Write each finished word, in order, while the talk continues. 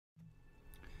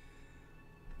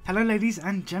Hello ladies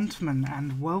and gentlemen,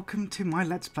 and welcome to my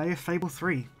Let's Play of Fable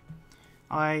 3.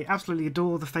 I absolutely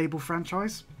adore the Fable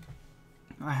franchise.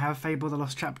 I have Fable The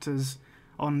Lost Chapters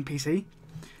on PC,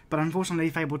 but unfortunately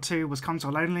Fable 2 was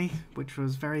console only, which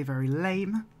was very, very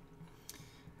lame.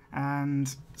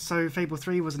 And so Fable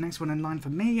 3 was the next one in line for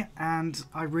me, and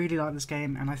I really like this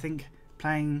game, and I think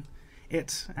playing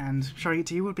it and showing it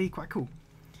to you would be quite cool.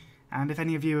 And if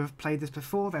any of you have played this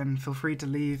before, then feel free to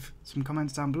leave some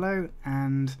comments down below,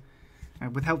 and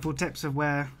with helpful tips of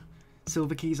where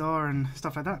silver keys are and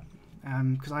stuff like that.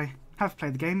 Because I have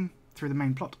played the game through the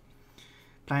main plot,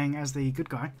 playing as the good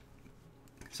guy.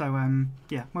 So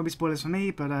yeah, won't be spoilers for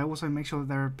me, but also make sure that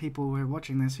there are people who are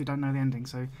watching this who don't know the ending,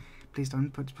 so please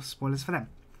don't put spoilers for them.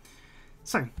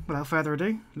 So, without further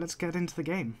ado, let's get into the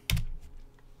game.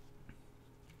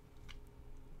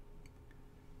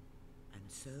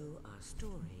 So our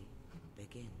story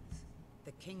begins.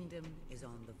 The kingdom is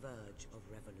on the verge of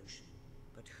revolution,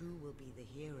 but who will be the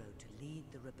hero to lead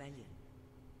the rebellion?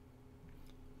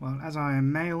 Well, as I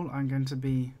am male, I'm going to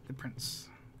be the prince.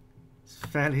 It's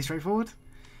fairly straightforward.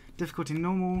 Difficulty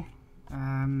normal,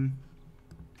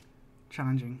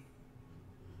 challenging.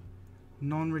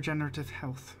 Non-regenerative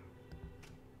health.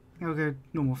 I'll go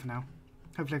normal for now.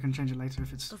 Hopefully I can change it later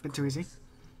if it's a bit too easy.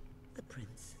 The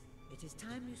prince. It is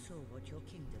time you saw what your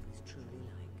kingdom is truly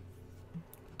like.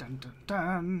 Dun dun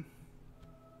dun.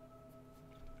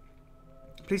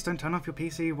 Please don't turn off your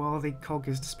PC while the cog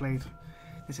is displayed.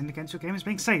 This indicates your game is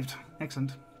being saved.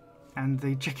 Excellent. And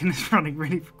the chicken is running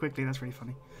really quickly. That's really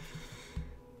funny.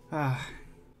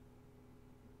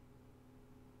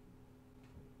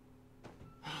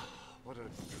 What a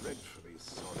dreadfully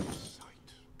sorry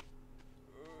sight.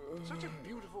 Such a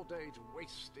beautiful day to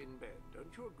waste in bed,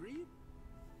 don't you agree?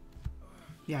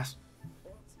 Yes.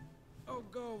 What? Oh,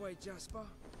 go away, Jasper.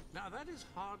 Now that is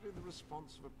hardly the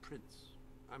response of a prince.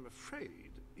 I'm afraid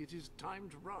it is time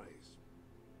to rise.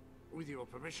 With your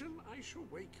permission, I shall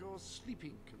wake your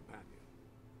sleeping companion.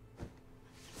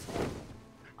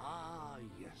 Ah,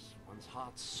 yes, one's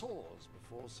heart soars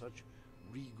before such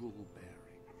regal bearing.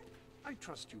 I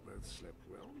trust you both slept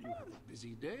well. You have a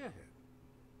busy day ahead.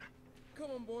 Come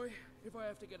on, boy. If I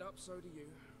have to get up, so do you.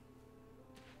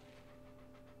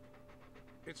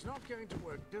 It's not going to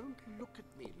work. Don't look at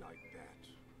me like that.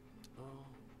 Oh,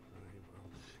 very well.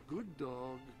 Good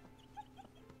dog.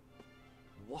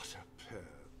 What a pair.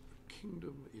 The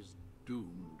kingdom is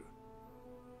doomed.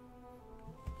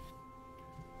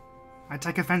 I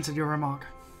take offense at your remark.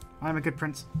 I'm a good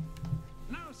prince.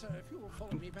 Now, sir, if you will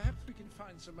follow me, perhaps we can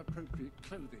find some appropriate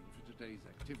clothing for today's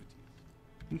activities.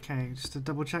 Okay, just to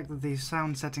double check that the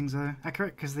sound settings are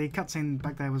accurate, because the cutscene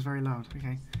back there was very loud.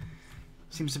 Okay.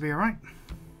 Seems to be alright.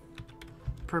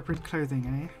 Appropriate clothing,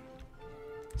 eh?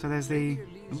 So there's the...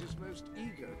 Elise is most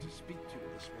eager to speak to you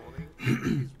this morning. She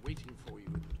is waiting for you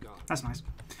in the garden. That's nice.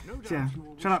 No doubt Yeah, you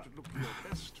will shut up. wish to look your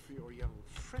best for your young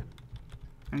friend.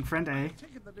 And friend A. I've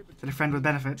taken the liberty Is it a friend with of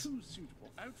benefits? two suitable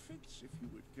outfits, if you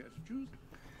would care to choose.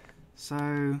 So,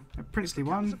 a princely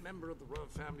Becomes one, a member of the royal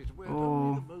family to wear or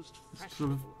only the most sort of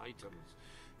fashionable items.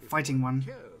 If fighting one one.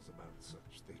 cares about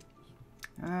such things.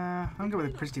 I'm going to go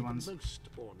with the princely It may not ones. be the most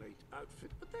ornate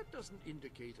outfit, but that doesn't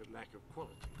indicate a lack of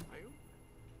quality, Mayo.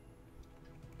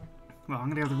 Well,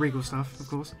 I'm going to go with the regal stuff, of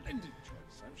course. Splendid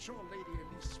choice. I'm sure Lady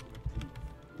Elise will approve.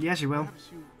 Yes, you will. Perhaps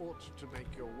you ought to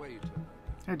make your way to her.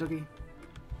 Hey, doggy. Hey,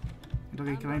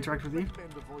 doggy, can I interact with you?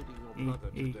 recommend avoiding your brother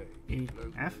E, today. E,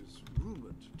 Logan F? is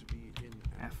rumored to be in an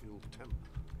F. ill temper.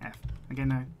 F. Again,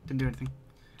 no. Didn't do anything.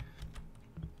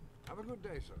 Have a good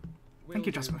day, sir. Thank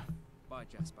you, Jasper. Bye,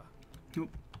 Jasper. Oop.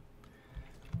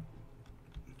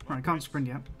 Right, can't sprint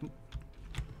yet. Oop.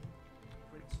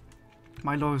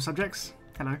 My loyal subjects,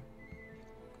 hello.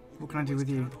 What can I do with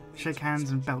you? Shake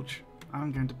hands and belch.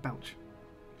 I'm going to belch.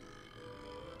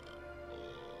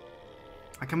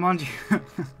 I command you... I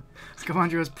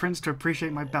command you as prince to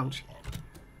appreciate my belch.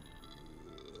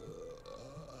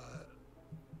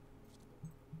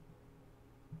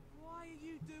 Why are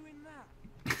you doing that?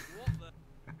 What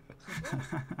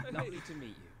the? Lovely to meet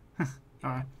you.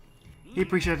 Alright. He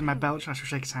appreciated my belch, I shall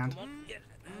shake his hand.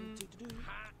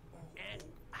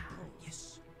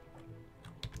 Yes.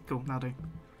 Cool, that'll do.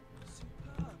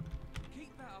 Superb.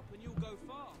 Keep that up and you'll go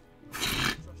far.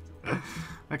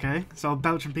 Okay, so I'll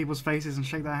belch in people's faces and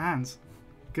shake their hands.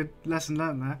 Good lesson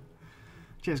learned there.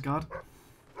 Cheers, guard.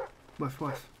 Woof,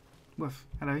 woof. Woof.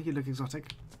 Hello, you look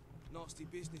exotic. Nasty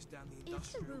business down the If the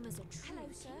industrial. rumours are true,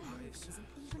 sir,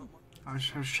 I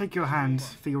shall shake your hand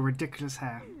for your ridiculous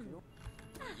hair.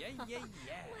 Yeah, yeah,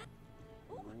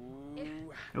 yeah.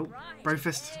 Oh, bro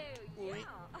fist.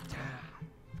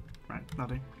 Right,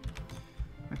 that'll do.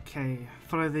 Okay,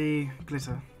 follow the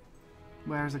glitter.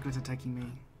 Where is the glitter taking me?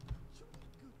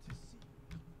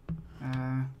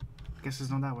 Guess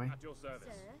it's not that way. At your service.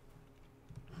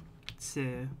 So,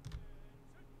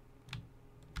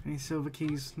 any silver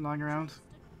keys lying around?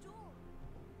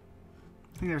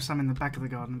 I think there are some in the back of the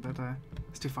garden, but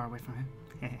it's too far away from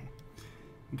here.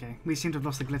 Okay, we seem to have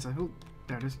lost the glitter. Oh,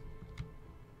 there it is.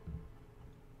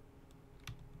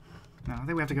 No, I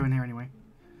think we have to go in here anyway.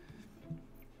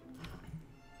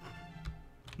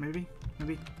 Maybe?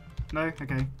 Maybe? No?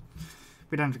 Okay.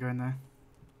 We don't have to go in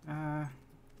there.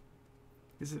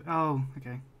 Is it? Oh,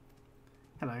 okay.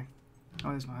 Hello. Oh,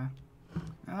 there's not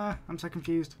her. I'm so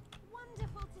confused.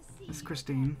 Wonderful to see It's you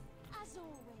Christine. again, as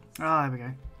always. Ah, there we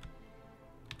go.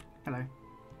 Hello.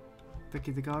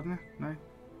 Vicky the gardener? No?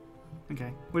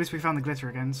 Okay. Well, at least we found the glitter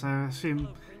again, so I assume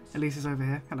Elise is over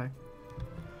here. Hello.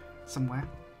 Somewhere.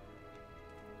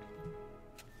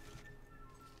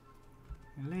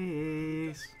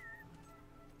 Elise.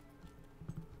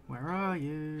 Where are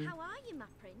you? How are you, my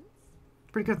prince?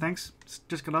 Pretty good, thanks.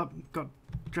 Just got up, got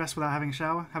dressed without having a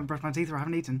shower, haven't brushed my teeth or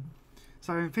haven't eaten.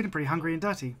 So I'm feeling pretty hungry and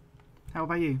dirty. How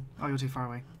about you? Oh, you're too far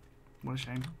away. What a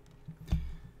shame.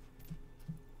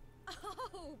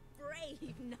 Oh,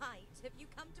 brave knight. Have you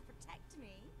come to protect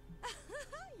me?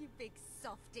 You big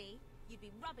softy. You'd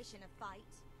be rubbish in a fight,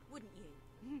 wouldn't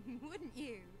you? Wouldn't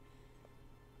you?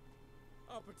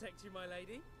 I'll protect you, my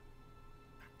lady.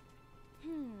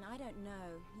 I don't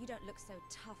know. You don't look so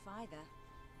tough either.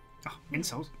 Oh,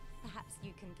 insult. Perhaps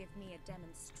you can give me a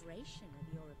demonstration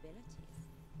of your abilities.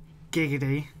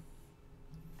 Giggity.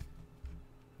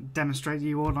 Demonstrate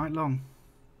you all night long.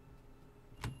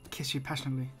 Kiss you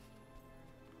passionately.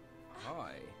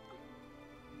 Hi.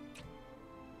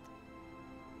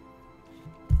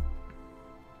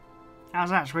 How's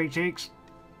that, sweet cheeks?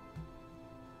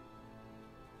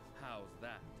 How's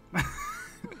that? Bad?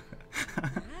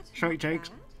 Short Not jokes.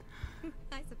 bad.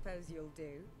 I suppose you'll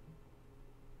do.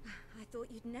 I thought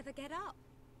you'd never get up.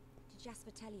 Did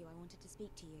Jasper tell you I wanted to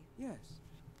speak to you? Yes.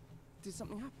 Did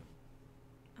something happen?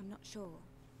 I'm not sure,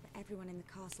 but everyone in the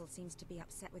castle seems to be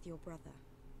upset with your brother.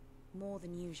 More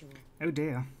than usual. Oh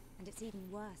dear. And it's even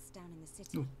worse down in the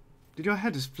city. Ooh. Did your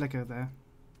head just flicker there?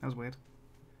 That was weird.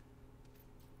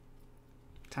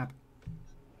 Tab.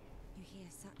 You hear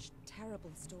such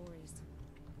terrible stories.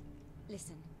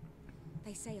 Listen,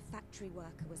 they say a factory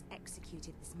worker was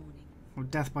executed this morning. Or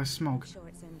death by smog. I'm sure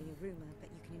it's only a rumour, but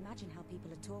you can imagine how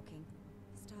people are talking.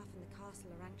 The staff in the castle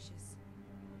are anxious.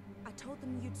 I told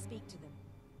them you'd speak to them.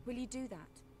 Will you do that?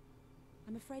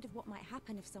 I'm afraid of what might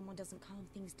happen if someone doesn't calm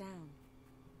things down.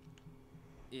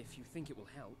 If you think it will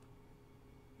help.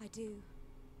 I do.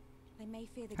 They may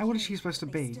fear the How old is king, she supposed to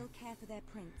but they be? still care for their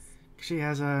prince. She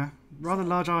has rather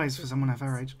large eyes for someone of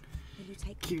her age. Will you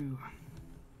take Q.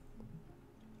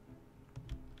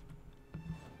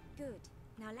 Good.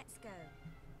 Now let's go.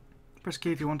 Press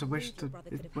Q if you want to wish Believe to. your brother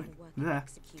could have had a worker There.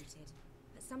 executed.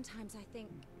 But sometimes I think,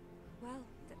 well,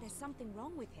 that there's something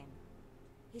wrong with him.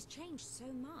 He's changed so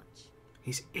much.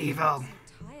 He's evil.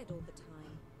 So tired all the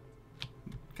time.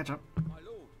 Catch up. My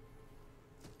lord.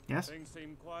 Yes, Things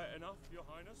seem quiet enough, your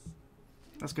highness.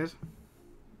 that's good.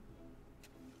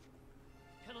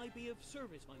 Can I be of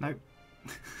service, my No. lord?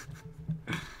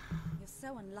 You're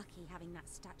so unlucky having that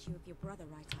statue of your brother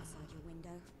right outside your window.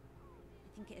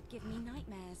 I think it'd give me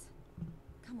nightmares.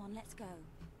 Come on, let's go.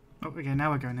 Oh, okay,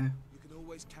 now we're going here. You can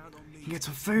always count on You me. can get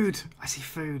some food. I see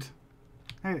food.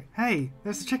 Hey, hey,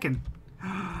 there's the chicken.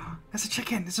 There's a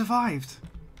chicken. It survived.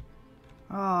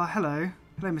 Oh, hello.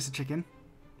 Hello, Mr. Chicken.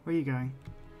 Where are you going?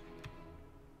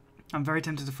 I'm very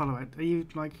tempted to follow it. Are you,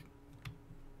 like,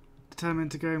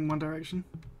 determined to go in one direction?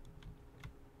 I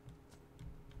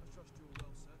trust you well,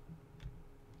 sir.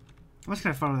 I'm just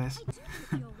going to follow this. I do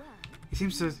hope you're well. He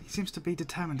seems to be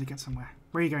determined to get somewhere.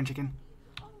 Where are you going, chicken?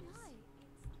 Oh, hi.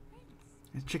 It's the prince.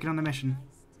 It's chicken on the mission. Nice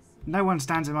to see No one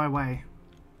stands in my way.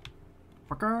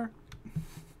 Fucker.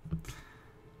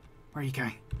 Where are you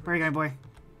going? Where are you going, boy?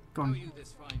 Go on.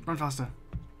 Run faster.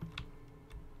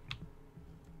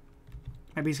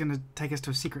 Maybe he's going to take us to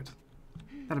a secret.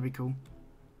 That'll be cool.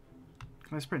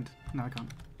 Can I sprint? No, I can't.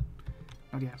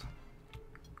 Not yet.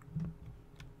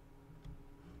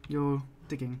 You're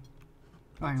digging.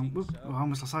 Oh, hang on. Whoop. Oh, I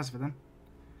almost lost sight of it then.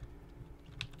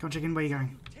 Go on, chicken. Where are you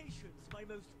going? Salutations, my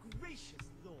most gracious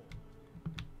lord.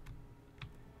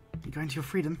 Are you going to your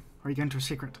freedom, or are you going to a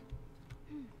secret?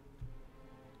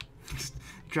 Just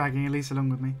dragging Elise along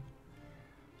with me.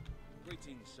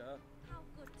 Greetings, sir. How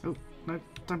good to Oh, see no, you.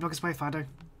 don't block his way, Fido.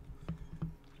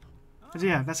 But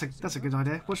yeah, that's a good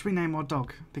idea. What should we name our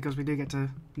dog? Because we do get to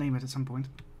name it at some point.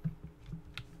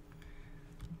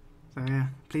 So yeah,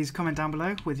 please comment down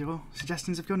below with your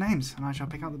suggestions of your names, and I shall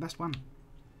pick out the best one.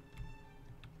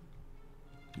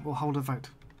 Or hold a vote.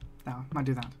 No, I might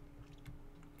do that.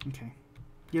 Okay.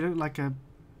 You look like a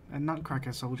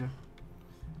nutcracker soldier.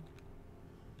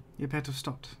 You appear to have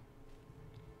stopped.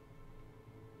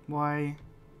 Why?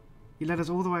 You led us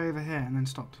all the way over here and then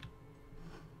stopped.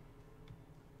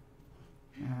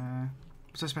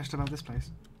 What's so special about this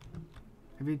place?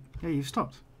 Have you? Yeah, you've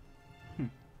stopped.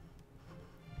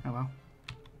 Oh well.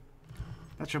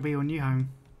 That shall be your new home.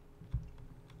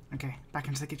 Okay, back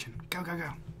into the kitchen. Go, go, go.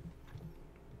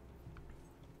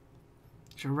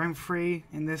 Shall roam free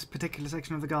in this particular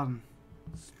section of the garden.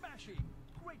 Smashing!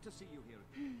 Great to see you here.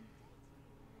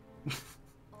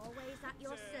 Always at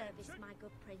your service, my good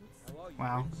prince. How are you,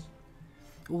 Wow. Prince?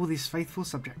 All these faithful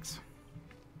subjects.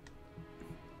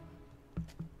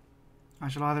 I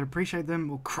shall either appreciate them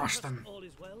or crush them. All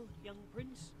is well, young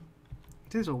prince.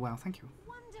 It is all well, thank you.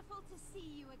 Wonderful to see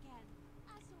you again,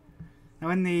 as always. Now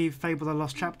in the Fable the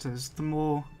Lost chapters, the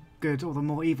more good or the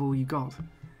more evil you got,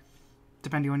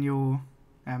 depending on your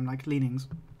like leanings.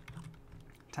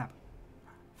 Tab.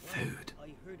 Food. I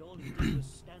heard all you did was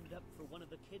stand up for one of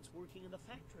the kids working in the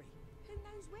factory. Who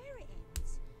knows where it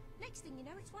ends? Next thing you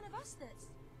know, it's one of us that's...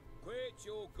 Quit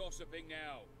your gossiping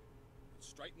now.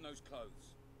 Straighten those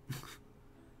clothes.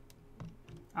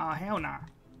 Ah, hell nah.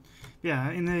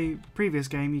 Yeah, in the previous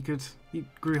game you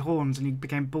grew horns and you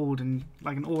became bald and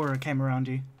like an aura came around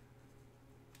you.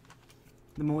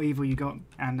 The more evil you got,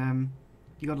 and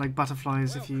you got like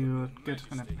butterflies if you were good,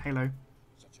 and a halo.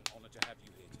 Such an honor to have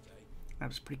you here today. That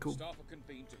was pretty cool. Staff are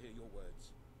convened to hear your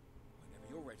words.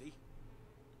 Whenever you're ready.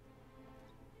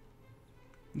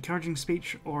 Encouraging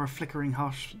speech or a flickering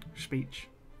harsh speech?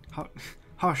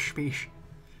 Harsh speech.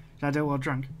 Did I do it while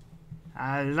drunk?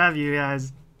 I love you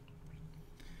guys.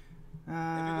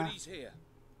 Everybody's here.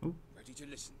 Oh. Ready to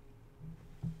listen.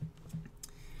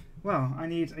 Well, I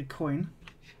need a coin.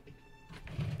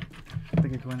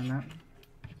 Bigger coin than that.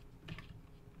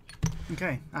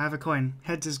 Okay, I have a coin.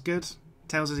 Heads is good,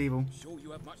 tails is evil. Sure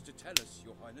you have much to tell us,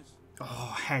 Your Highness?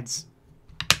 Oh, heads.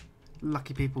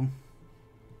 Lucky people.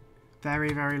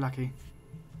 Very, very lucky.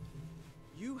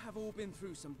 You have all been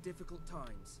through some difficult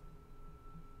times,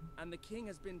 and the king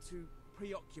has been too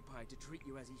preoccupied to treat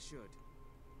you as he should.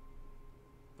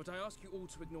 But I ask you all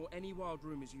to ignore any wild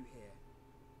rumors you hear.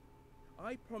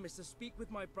 I promise to speak with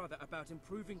my brother about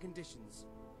improving conditions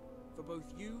for both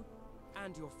you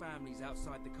and your families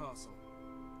outside the castle.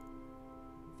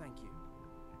 Thank you.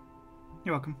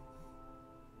 You're welcome.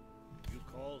 You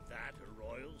call that a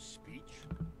royal speech?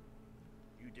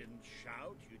 You didn't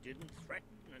shout, you didn't threaten,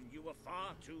 and you were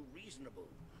far too reasonable.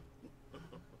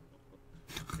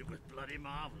 It was bloody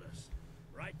marvelous.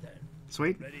 Right then.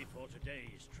 Sweet. Ready for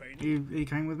today's training? Are you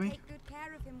coming with me? Take good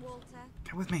care of him, Walter.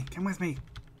 Come with me, come with me.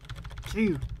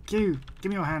 Q, Q, give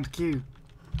me your hand, Q.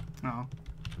 Oh.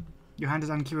 Your hand is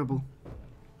uncueable.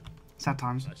 Sad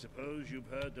times. I suppose you've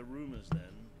heard the rumors then.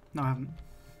 No, I haven't.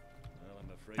 Well, I'm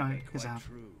afraid Oh, they're yes, I quite have.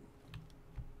 true.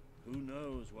 Who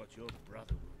knows what your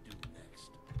brother will do next?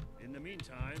 In the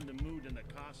meantime, the mood in the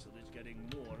castle is getting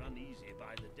more uneasy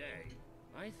by the day.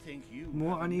 I think you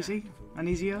More have a uneasy? knack for reaching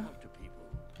Uneasier? out to people.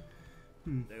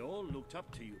 They all looked up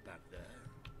to you back there.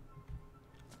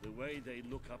 The way they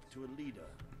look up to a leader.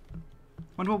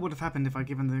 Wonder what would have happened if I'd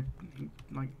given the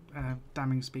like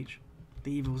damning speech,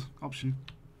 the evil's option.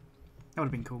 That would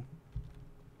have been cool.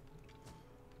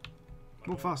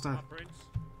 Walk faster. Prince,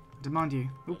 Demand you.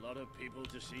 a Oop. lot of people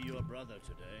to see your brother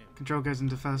today. Control goes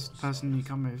into first person. You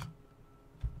can't move.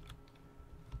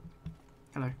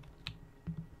 Hello.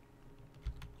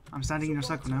 I'm standing in your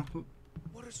circle now. Oop.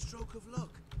 What a stroke of luck.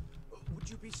 Would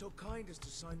you be so kind as to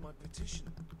sign my petition?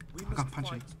 We I must can't punch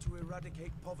fight him. to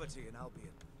eradicate poverty in Albion.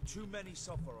 Too many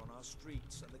suffer on our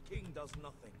streets, and the king does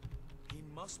nothing. He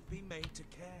must be made to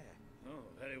care. Oh,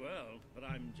 very well, but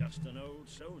I'm just an old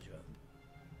soldier.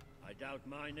 I doubt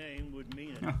my name would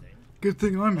mean anything. Good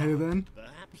thing I'm here then.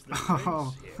 Perhaps the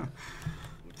Oh. prince here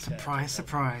would care to Surprise, help.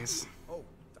 surprise. Oh,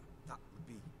 that would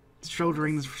be...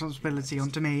 Shouldering the responsibility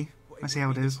onto me. I see how it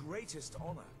would be is. the greatest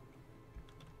honor.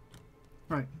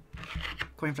 Right.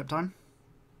 Coin flip time.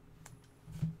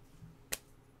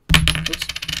 Oops.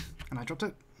 And I dropped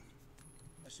it.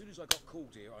 As soon as I got called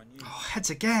here, I knew. Oh, heads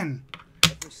again.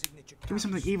 Every signature Give me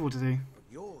something counts, evil to do. but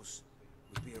yours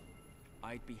would be a...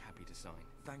 I'd be happy to sign.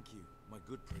 Thank you, my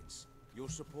good prince. Your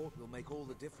support will make all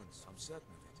the difference, I'm certain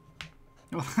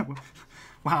of it.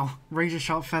 Wow, razor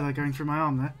sharp feather going through my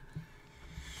arm there.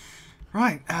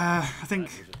 Right, I think...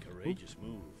 That was a courageous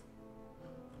move.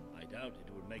 I doubt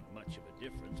it would make much of a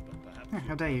difference, but perhaps Yeah, how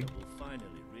your dare you. brother will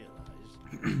finally realize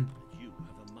that you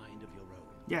have a mind of your own.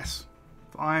 Yes.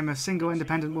 I'm a single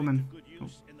independent woman. Good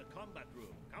use in the combat room.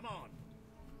 Come on.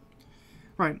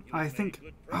 Right, I think...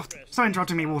 Oh, stop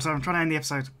interrupting me, Walter. I'm trying to end the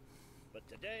episode. But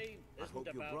today I isn't hope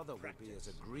your about brother practice. will be as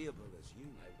agreeable as you.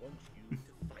 I want you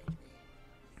to fight me,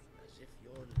 as if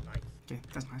your life. Okay,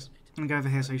 that's nice. I'm going to go over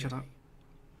here so you shut up.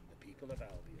 The people of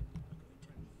Albion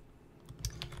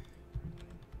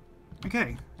are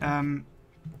Okay,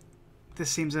 this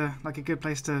seems like a good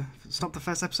place to stop the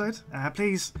first episode.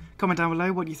 Please comment down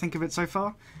below what you think of it so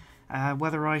far.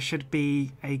 Whether I should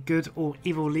be a good or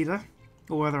evil leader,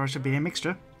 or whether I should be a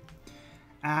mixture.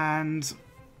 And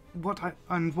what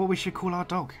we should call our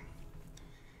dog.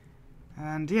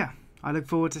 And yeah, I look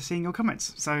forward to seeing your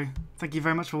comments. So thank you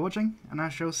very much for watching, and I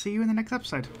shall see you in the next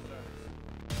episode.